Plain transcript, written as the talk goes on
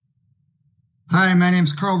Hi, my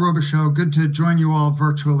name's Carl Robichaud. Good to join you all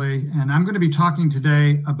virtually. And I'm going to be talking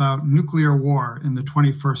today about nuclear war in the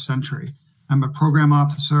 21st century. I'm a program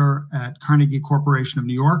officer at Carnegie Corporation of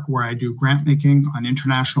New York, where I do grant making on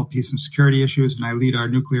international peace and security issues, and I lead our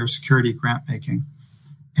nuclear security grant making.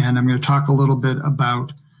 And I'm going to talk a little bit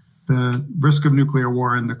about the risk of nuclear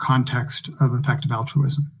war in the context of effective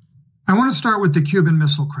altruism. I want to start with the Cuban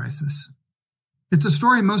Missile Crisis. It's a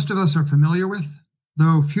story most of us are familiar with,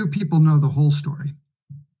 though few people know the whole story.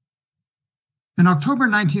 In October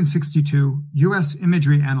 1962, U.S.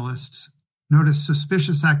 imagery analysts noticed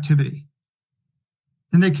suspicious activity,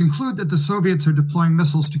 and they conclude that the Soviets are deploying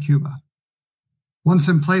missiles to Cuba. Once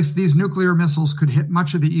in place, these nuclear missiles could hit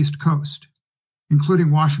much of the East Coast,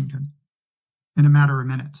 including Washington, in a matter of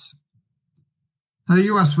minutes. Now, the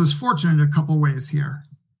U.S. was fortunate in a couple ways here.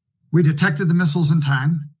 We detected the missiles in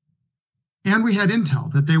time, and we had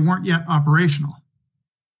intel that they weren't yet operational.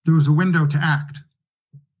 There was a window to act.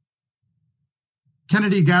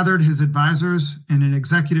 Kennedy gathered his advisors in an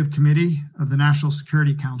executive committee of the National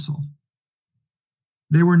Security Council.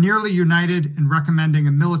 They were nearly united in recommending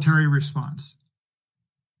a military response,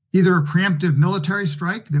 either a preemptive military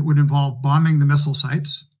strike that would involve bombing the missile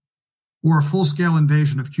sites or a full-scale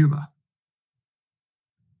invasion of Cuba.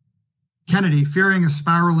 Kennedy, fearing a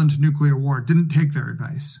spiral into nuclear war, didn't take their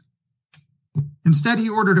advice. Instead, he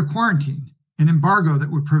ordered a quarantine, an embargo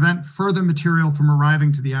that would prevent further material from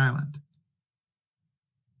arriving to the island.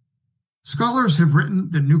 Scholars have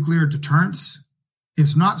written that nuclear deterrence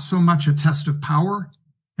is not so much a test of power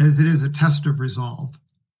as it is a test of resolve.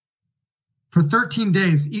 For 13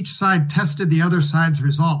 days, each side tested the other side's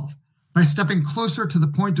resolve by stepping closer to the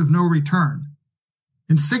point of no return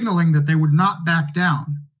and signaling that they would not back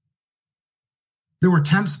down. There were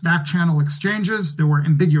tense back-channel exchanges. There were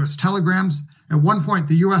ambiguous telegrams. At one point,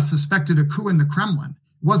 the U.S. suspected a coup in the Kremlin.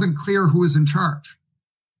 It wasn't clear who was in charge.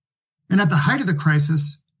 And at the height of the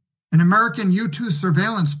crisis, an American U-2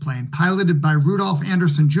 surveillance plane piloted by Rudolph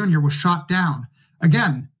Anderson Jr. was shot down.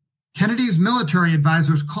 Again, Kennedy's military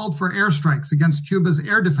advisors called for airstrikes against Cuba's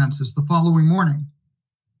air defenses the following morning.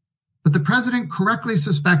 But the president correctly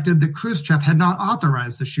suspected that Khrushchev had not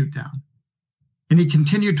authorized the shoot-down, and he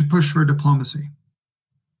continued to push for diplomacy.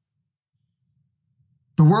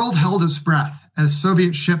 The world held its breath as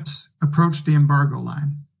Soviet ships approached the embargo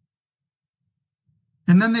line.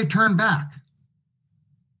 And then they turned back.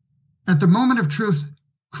 At the moment of truth,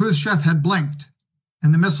 Khrushchev had blinked,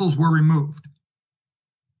 and the missiles were removed.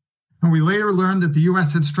 And we later learned that the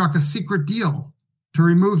U.S. had struck a secret deal to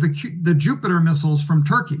remove the Jupiter missiles from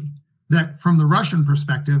Turkey that, from the Russian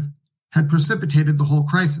perspective, had precipitated the whole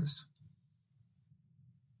crisis.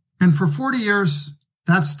 And for 40 years,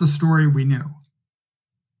 that's the story we knew.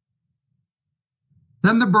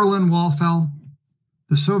 Then the Berlin Wall fell,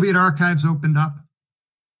 the Soviet archives opened up,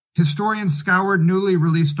 historians scoured newly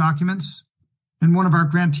released documents, and one of our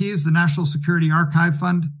grantees, the National Security Archive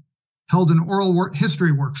Fund, held an oral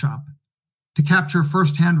history workshop to capture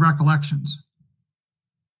firsthand recollections.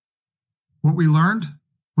 What we learned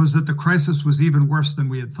was that the crisis was even worse than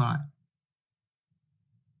we had thought.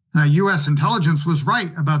 Now, U.S. intelligence was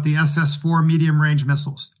right about the SS-4 medium-range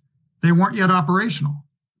missiles. They weren't yet operational.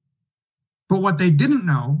 But what they didn't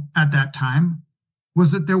know at that time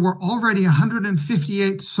was that there were already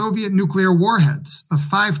 158 Soviet nuclear warheads of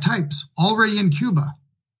 5 types already in Cuba.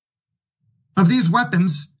 Of these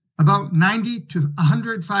weapons, about 90 to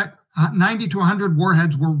 100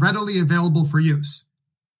 warheads were readily available for use.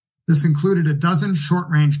 This included a dozen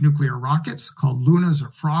short-range nuclear rockets called Lunas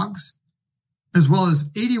or Frogs, as well as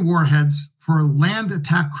 80 warheads for land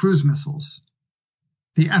attack cruise missiles,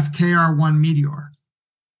 the FKR-1 Meteor.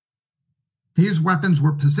 These weapons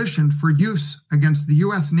were positioned for use against the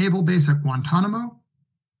U.S. naval base at Guantanamo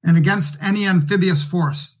and against any amphibious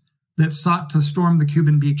force that sought to storm the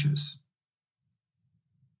Cuban beaches.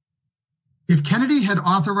 If Kennedy had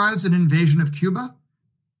authorized an invasion of Cuba,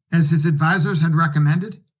 as his advisors had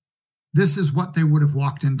recommended, this is what they would have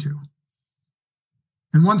walked into.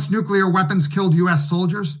 And once nuclear weapons killed U.S.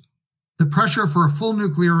 soldiers, the pressure for a full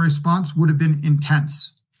nuclear response would have been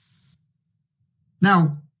intense.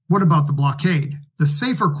 Now, what about the blockade, the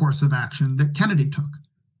safer course of action that Kennedy took?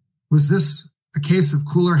 Was this a case of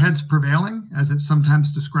cooler heads prevailing, as it's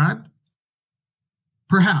sometimes described?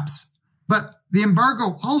 Perhaps, but the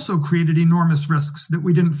embargo also created enormous risks that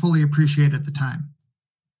we didn't fully appreciate at the time.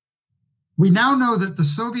 We now know that the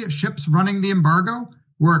Soviet ships running the embargo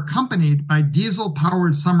were accompanied by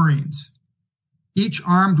diesel-powered submarines, each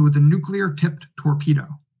armed with a nuclear-tipped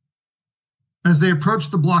torpedo. As they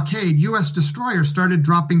approached the blockade, U.S. destroyers started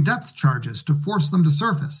dropping depth charges to force them to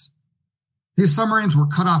surface. These submarines were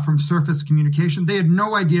cut off from surface communication. They had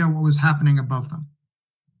no idea what was happening above them.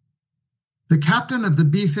 The captain of the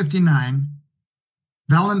B-59,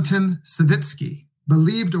 Valentin Savitsky,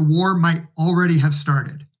 believed a war might already have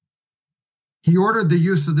started. He ordered the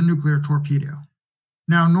use of the nuclear torpedo.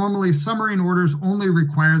 Now, normally, submarine orders only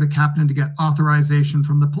require the captain to get authorization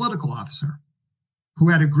from the political officer, who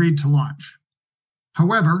had agreed to launch.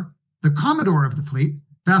 However, the commodore of the fleet,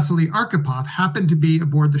 Vasily Arkhipov, happened to be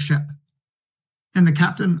aboard the ship, and the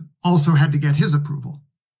captain also had to get his approval.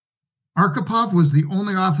 Arkhipov was the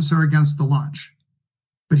only officer against the launch,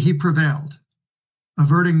 but he prevailed,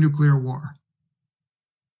 averting nuclear war.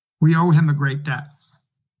 We owe him a great debt.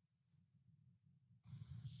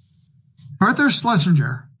 Arthur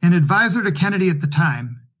Schlesinger, an advisor to Kennedy at the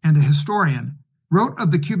time and a historian, wrote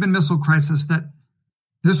of the Cuban Missile Crisis that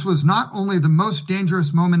this was not only the most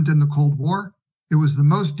dangerous moment in the Cold War, it was the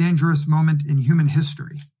most dangerous moment in human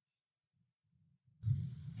history.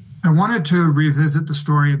 I wanted to revisit the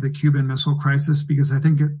story of the Cuban Missile Crisis because I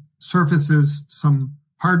think it surfaces some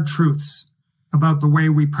hard truths about the way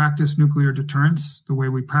we practice nuclear deterrence, the way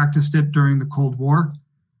we practiced it during the Cold War,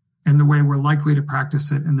 and the way we're likely to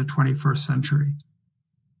practice it in the 21st century.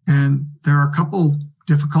 And there are a couple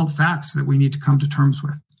difficult facts that we need to come to terms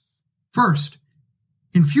with. First,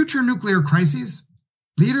 in future nuclear crises,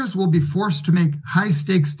 leaders will be forced to make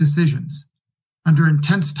high-stakes decisions under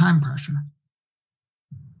intense time pressure.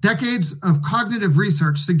 Decades of cognitive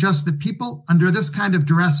research suggest that people under this kind of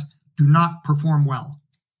duress do not perform well.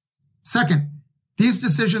 Second, these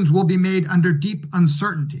decisions will be made under deep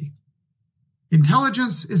uncertainty.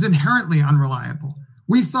 Intelligence is inherently unreliable.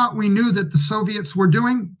 We thought we knew that the Soviets were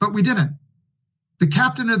doing, but we didn't. The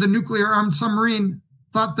captain of the nuclear-armed submarine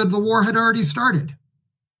thought that the war had already started.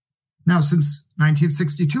 Now, since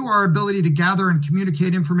 1962, our ability to gather and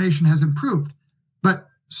communicate information has improved, but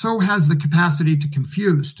so has the capacity to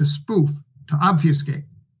confuse, to spoof, to obfuscate.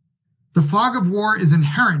 The fog of war is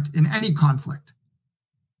inherent in any conflict,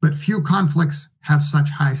 but few conflicts have such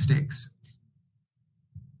high stakes.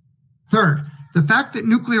 Third, the fact that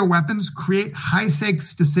nuclear weapons create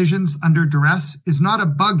high-stakes decisions under duress is not a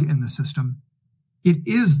bug in the system. It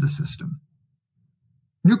is the system.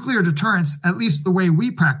 Nuclear deterrence, at least the way we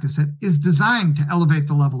practice it, is designed to elevate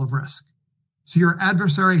the level of risk, so your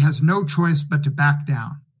adversary has no choice but to back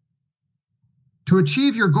down. To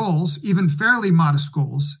achieve your goals, even fairly modest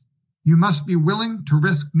goals, you must be willing to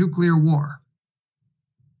risk nuclear war.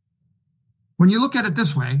 When you look at it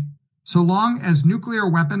this way, so long as nuclear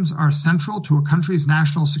weapons are central to a country's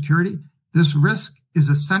national security, this risk is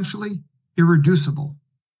essentially irreducible.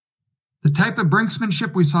 The type of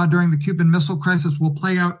brinksmanship we saw during the Cuban Missile Crisis will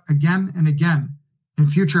play out again and again in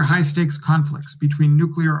future high-stakes conflicts between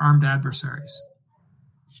nuclear-armed adversaries.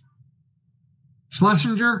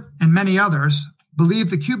 Schlesinger and many others believe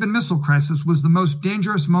the Cuban Missile Crisis was the most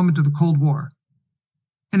dangerous moment of the Cold War,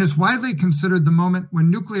 and is widely considered the moment when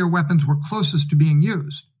nuclear weapons were closest to being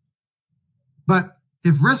used. But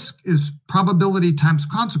if risk is probability times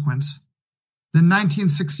consequence, then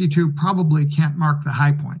 1962 probably can't mark the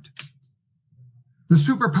high point. The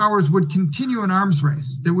superpowers would continue an arms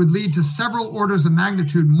race that would lead to several orders of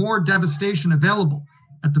magnitude more devastation available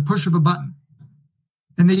at the push of a button.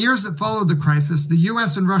 In the years that followed the crisis, the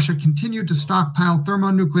US and Russia continued to stockpile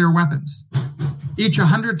thermonuclear weapons, each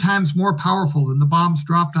 100 times more powerful than the bombs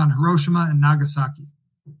dropped on Hiroshima and Nagasaki.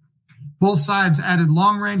 Both sides added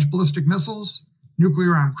long-range ballistic missiles,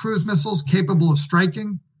 nuclear-armed cruise missiles capable of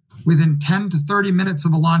striking within 10 to 30 minutes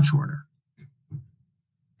of a launch order.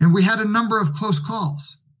 And we had a number of close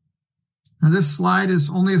calls. Now, this slide is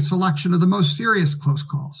only a selection of the most serious close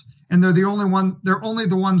calls, and they're only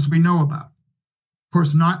the ones we know about. Of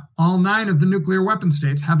course, not all 9 of the nuclear weapon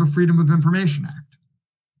states have a Freedom of Information Act.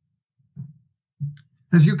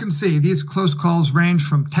 As you can see, these close calls range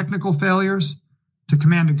from technical failures to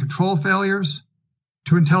command and control failures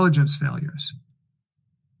to intelligence failures.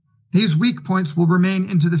 These weak points will remain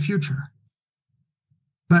into the future.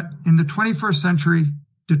 But in the 21st century,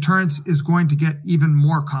 deterrence is going to get even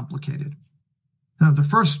more complicated. Now, the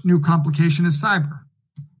first new complication is cyber.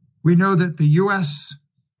 We know that the US,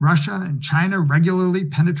 Russia, and China regularly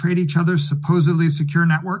penetrate each other's supposedly secure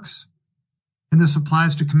networks, and this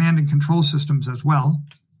applies to command and control systems as well.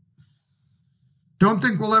 Don't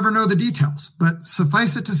think we'll ever know the details, but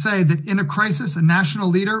suffice it to say that in a crisis, a national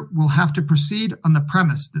leader will have to proceed on the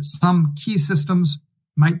premise that some key systems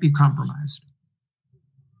might be compromised.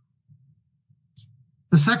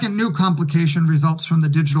 The second new complication results from the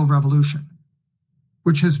digital revolution,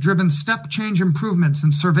 which has driven step change improvements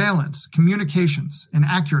in surveillance, communications, and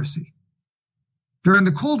accuracy. During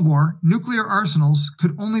the Cold War, nuclear arsenals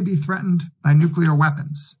could only be threatened by nuclear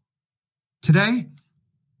weapons. Today,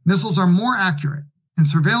 missiles are more accurate and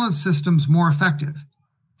surveillance systems more effective.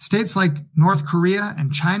 States like North Korea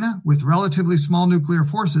and China, with relatively small nuclear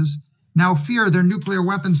forces, now fear their nuclear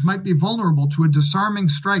weapons might be vulnerable to a disarming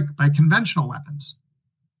strike by conventional weapons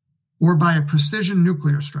or by a precision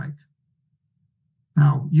nuclear strike.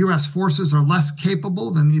 Now, U.S. forces are less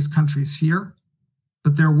capable than these countries fear,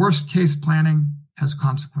 but their worst-case planning has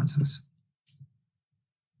consequences.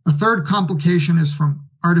 A third complication is from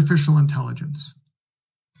artificial intelligence.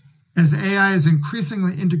 As AI is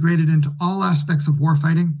increasingly integrated into all aspects of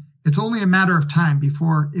warfighting, it's only a matter of time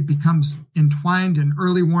before it becomes entwined in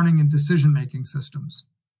early warning and decision-making systems.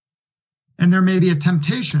 And there may be a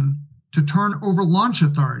temptation to turn over launch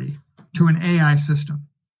authority to an AI system.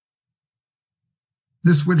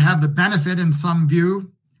 This would have the benefit, in some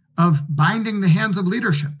view, of binding the hands of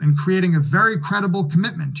leadership and creating a very credible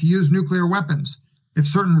commitment to use nuclear weapons if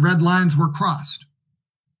certain red lines were crossed.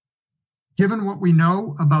 Given what we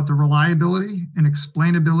know about the reliability and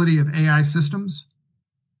explainability of AI systems,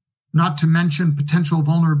 not to mention potential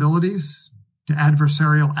vulnerabilities to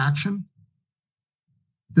adversarial action,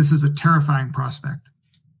 this is a terrifying prospect.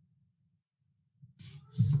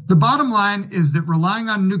 The bottom line is that relying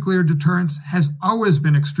on nuclear deterrence has always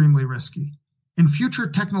been extremely risky, and future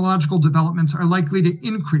technological developments are likely to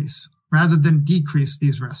increase rather than decrease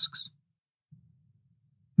these risks.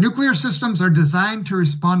 Nuclear systems are designed to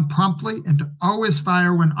respond promptly and to always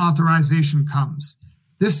fire when authorization comes.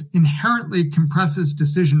 This inherently compresses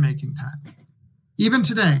decision-making time. Even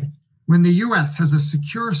today, when the U.S. has a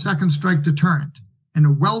secure second strike deterrent and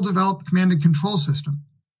a well-developed command and control system,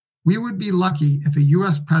 we would be lucky if a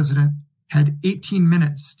U.S. president had 18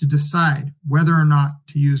 minutes to decide whether or not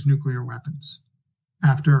to use nuclear weapons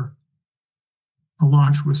after a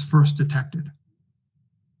launch was first detected.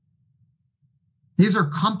 These are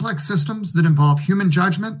complex systems that involve human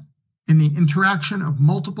judgment and the interaction of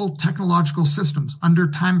multiple technological systems under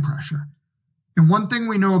time pressure. And one thing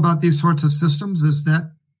we know about these sorts of systems is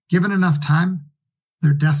that, given enough time,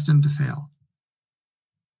 they're destined to fail.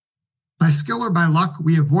 By skill or by luck,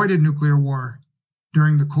 we avoided nuclear war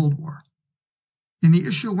during the Cold War, and the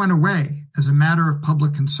issue went away as a matter of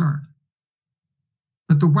public concern.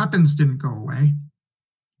 But the weapons didn't go away.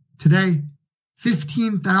 Today,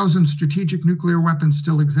 15,000 strategic nuclear weapons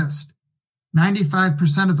still exist.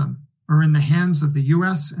 95% of them are in the hands of the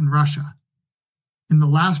U.S. and Russia. In the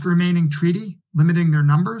last remaining treaty limiting their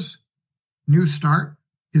numbers, New START,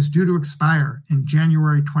 is due to expire in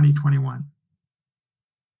January 2021.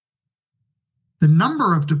 The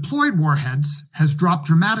number of deployed warheads has dropped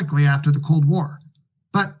dramatically after the Cold War,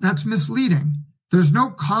 but that's misleading. There's no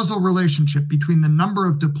causal relationship between the number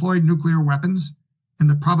of deployed nuclear weapons and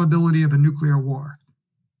the probability of a nuclear war.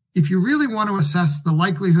 If you really want to assess the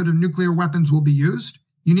likelihood of nuclear weapons will be used,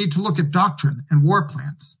 you need to look at doctrine and war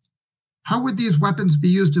plans. How would these weapons be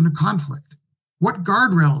used in a conflict? What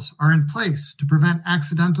guardrails are in place to prevent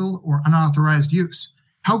accidental or unauthorized use?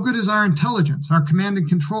 How good is our intelligence, our command and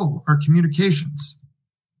control, our communications?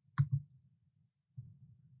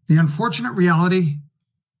 The unfortunate reality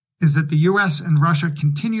is that the U.S. and Russia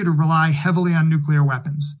continue to rely heavily on nuclear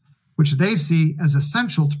weapons, which they see as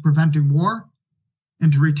essential to preventing war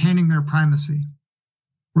and to retaining their primacy.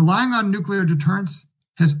 Relying on nuclear deterrence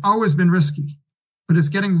has always been risky, but it's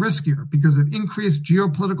getting riskier because of increased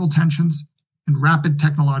geopolitical tensions and rapid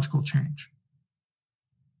technological change.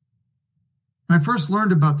 I first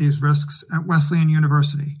learned about these risks at Wesleyan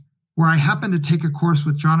University, where I happened to take a course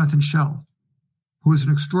with Jonathan Schell, who is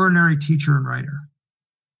an extraordinary teacher and writer.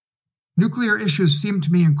 Nuclear issues seemed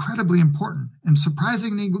to me incredibly important and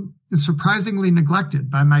surprisingly neglected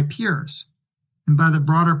by my peers and by the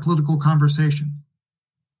broader political conversation.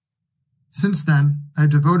 Since then,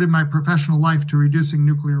 I've devoted my professional life to reducing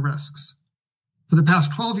nuclear risks. For the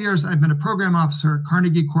past 12 years, I've been a program officer at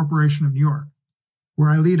Carnegie Corporation of New York, where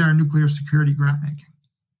I lead our nuclear security grant-making.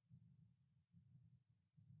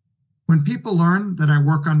 When people learn that I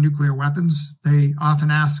work on nuclear weapons, they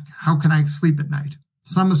often ask, how can I sleep at night?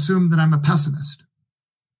 Some assume that I'm a pessimist.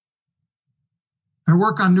 I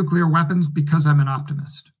work on nuclear weapons because I'm an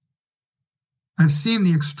optimist. I've seen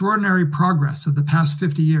the extraordinary progress of the past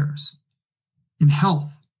 50 years in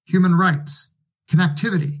health, human rights,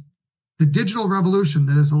 connectivity, the digital revolution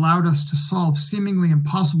that has allowed us to solve seemingly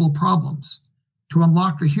impossible problems, to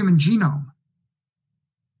unlock the human genome.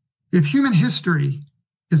 If human history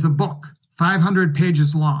is a book 500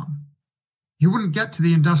 pages long, you wouldn't get to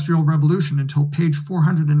the Industrial Revolution until page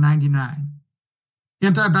 499.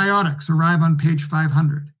 Antibiotics arrive on page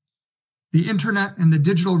 500. the internet and the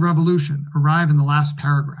digital revolution arrive in the last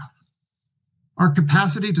paragraph. Our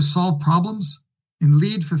capacity to solve problems and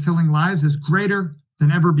lead fulfilling lives is greater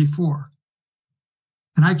than ever before.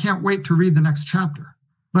 And I can't wait to read the next chapter.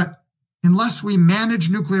 But unless we manage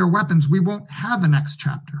nuclear weapons, we won't have a next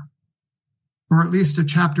chapter, or at least a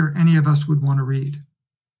chapter any of us would want to read.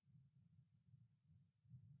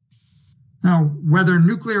 Now, whether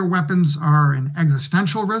nuclear weapons are an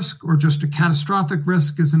existential risk or just a catastrophic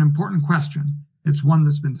risk is an important question. It's one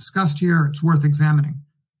that's been discussed here. It's worth examining.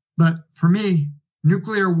 But for me,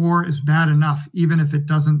 nuclear war is bad enough, even if it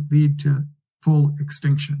doesn't lead to full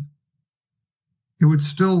extinction. It would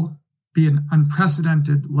still be an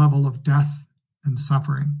unprecedented level of death and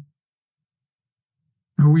suffering.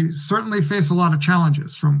 Now, we certainly face a lot of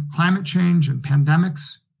challenges, from climate change and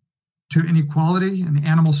pandemics to inequality and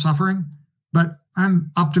animal suffering. But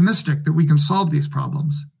I'm optimistic that we can solve these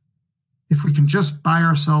problems if we can just buy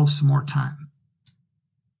ourselves some more time.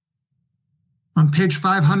 On page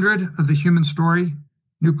 500 of the human story,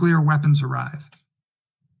 nuclear weapons arrive.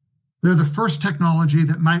 They're the first technology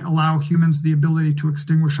that might allow humans the ability to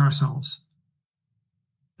extinguish ourselves.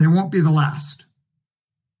 They won't be the last.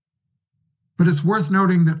 But it's worth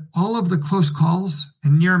noting that all of the close calls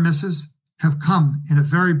and near misses have come in a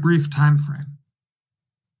very brief time frame.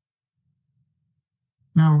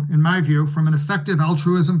 Now, in my view, from an effective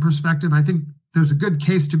altruism perspective, I think there's a good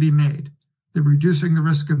case to be made that reducing the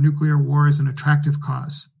risk of nuclear war is an attractive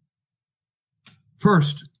cause.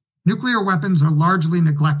 First, nuclear weapons are largely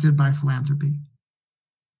neglected by philanthropy.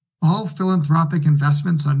 All philanthropic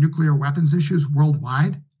investments on nuclear weapons issues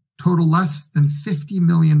worldwide total less than $50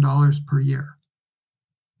 million per year.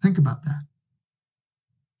 Think about that.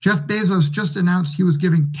 Jeff Bezos just announced he was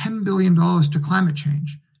giving $10 billion to climate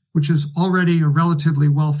change, which is already a relatively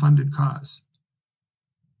well-funded cause.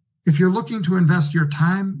 If you're looking to invest your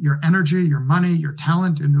time, your energy, your money, your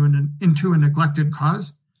talent into a neglected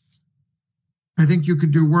cause, I think you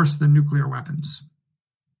could do worse than nuclear weapons.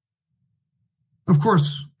 Of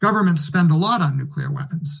course, governments spend a lot on nuclear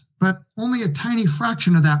weapons, but only a tiny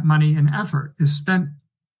fraction of that money and effort is spent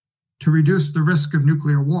to reduce the risk of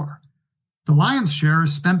nuclear war. The lion's share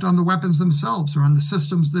is spent on the weapons themselves or on the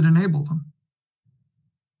systems that enable them.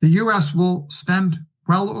 The U.S. will spend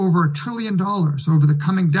well over $1 trillion over the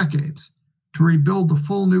coming decades to rebuild the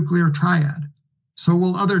full nuclear triad. So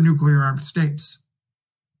will other nuclear-armed states.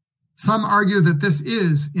 Some argue that this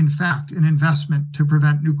is, in fact, an investment to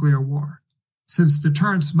prevent nuclear war, since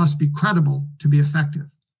deterrence must be credible to be effective.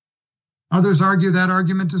 Others argue that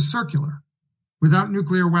argument is circular. Without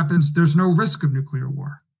nuclear weapons, there's no risk of nuclear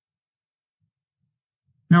war.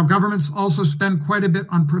 Now, governments also spend quite a bit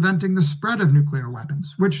on preventing the spread of nuclear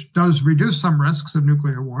weapons, which does reduce some risks of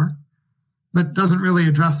nuclear war, but doesn't really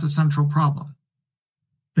address the central problem.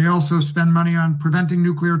 They also spend money on preventing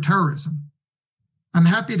nuclear terrorism. I'm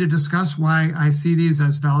happy to discuss why I see these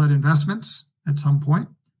as valid investments at some point,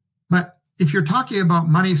 but if you're talking about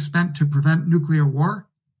money spent to prevent nuclear war,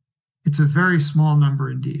 it's a very small number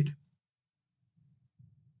indeed.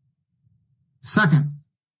 Second,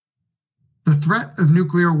 the threat of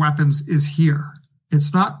nuclear weapons is here.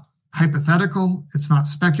 It's not hypothetical. It's not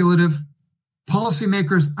speculative.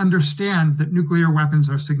 Policymakers understand that nuclear weapons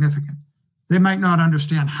are significant. They might not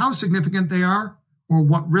understand how significant they are or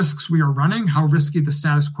what risks we are running, how risky the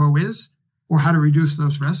status quo is, or how to reduce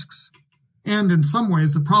those risks. And in some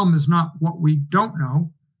ways, the problem is not what we don't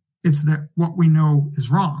know. It's that what we know is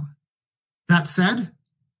wrong. That said,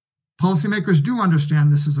 policymakers do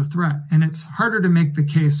understand this is a threat, and it's harder to make the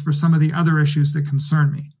case for some of the other issues that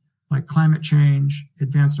concern me, like climate change,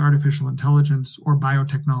 advanced artificial intelligence, or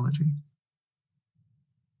biotechnology.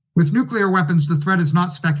 With nuclear weapons, the threat is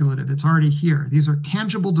not speculative. It's already here. These are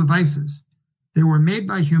tangible devices. They were made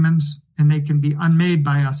by humans, and they can be unmade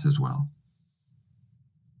by us as well.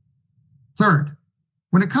 Third,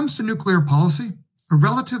 when it comes to nuclear policy, a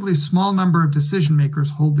relatively small number of decision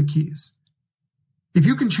makers hold the keys. If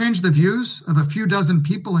you can change the views of a few dozen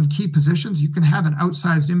people in key positions, you can have an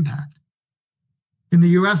outsized impact. In the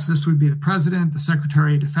US, this would be the President, the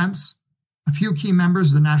Secretary of Defense, a few key members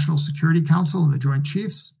of the National Security Council and the Joint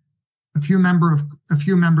Chiefs, a few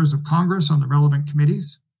members of Congress on the relevant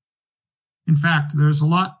committees. In fact, there's a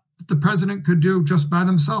lot that the President could do just by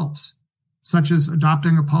themselves, such as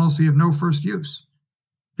adopting a policy of no first use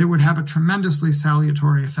that would have a tremendously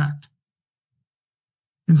salutary effect.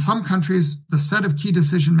 In some countries, the set of key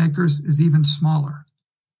decision makers is even smaller.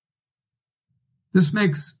 This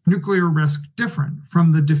makes nuclear risk different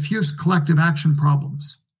from the diffuse collective action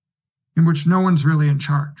problems, in which no one's really in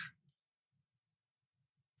charge.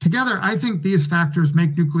 Together, I think these factors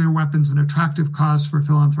make nuclear weapons an attractive cause for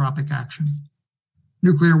philanthropic action.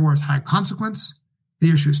 Nuclear war is high consequence,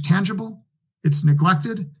 the issue is tangible, it's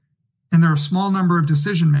neglected, and there are a small number of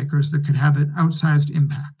decision makers that could have an outsized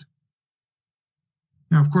impact.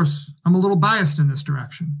 Now, of course, I'm a little biased in this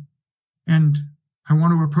direction, and I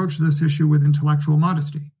want to approach this issue with intellectual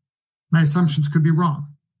modesty. My assumptions could be wrong.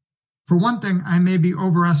 For one thing, I may be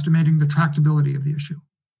overestimating the tractability of the issue.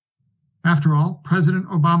 After all, President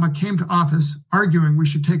Obama came to office arguing we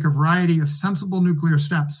should take a variety of sensible nuclear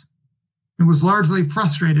steps and was largely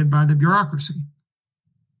frustrated by the bureaucracy.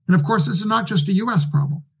 And of course, this is not just a U.S.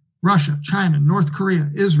 problem. Russia, China, North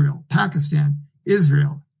Korea, Israel, Pakistan,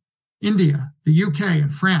 Israel, India, the UK,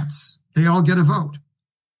 and France, they all get a vote.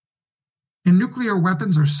 And nuclear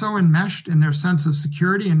weapons are so enmeshed in their sense of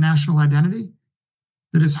security and national identity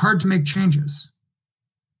that it's hard to make changes.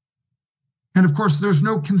 And of course, there's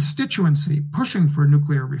no constituency pushing for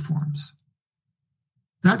nuclear reforms.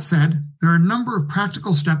 That said, there are a number of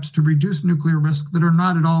practical steps to reduce nuclear risk that are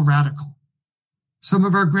not at all radical. Some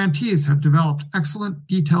of our grantees have developed excellent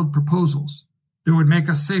detailed proposals that would make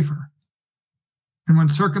us safer. And when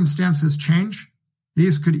circumstances change,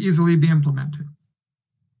 these could easily be implemented.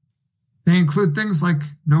 They include things like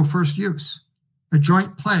no first use, a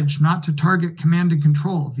joint pledge not to target command and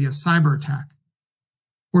control via cyber attack,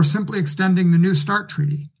 or simply extending the New START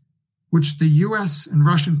Treaty, which the US and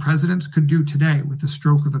Russian presidents could do today with the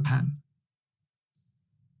stroke of a pen.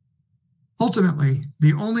 Ultimately,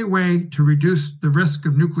 the only way to reduce the risk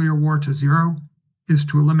of nuclear war to zero is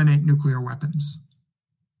to eliminate nuclear weapons.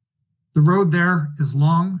 The road there is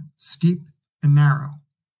long, steep, and narrow,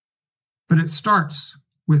 but it starts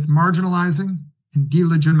with marginalizing and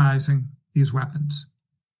delegitimizing these weapons.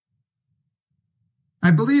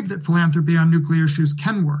 I believe that philanthropy on nuclear issues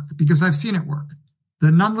can work because I've seen it work.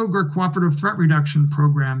 The Nunn-Lugar Cooperative Threat Reduction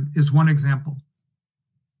Program is one example.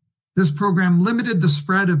 This program limited the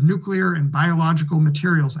spread of nuclear and biological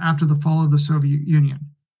materials after the fall of the Soviet Union.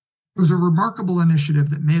 It was a remarkable initiative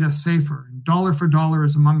that made us safer, and dollar for dollar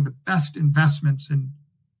is among the best investments in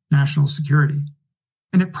national security.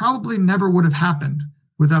 And it probably never would have happened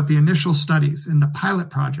without the initial studies and the pilot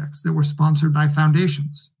projects that were sponsored by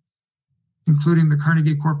foundations, including the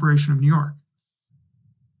Carnegie Corporation of New York.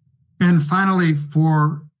 And finally,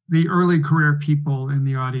 for the early career people in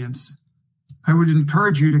the audience, I would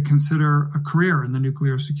encourage you to consider a career in the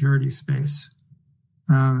nuclear security space.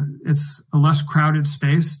 It's a less crowded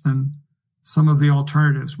space than some of the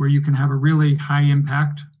alternatives where you can have a really high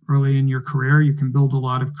impact early in your career. You can build a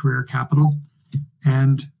lot of career capital,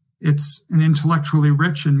 and it's an intellectually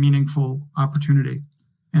rich and meaningful opportunity.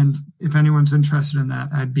 And if anyone's interested in that,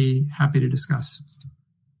 I'd be happy to discuss.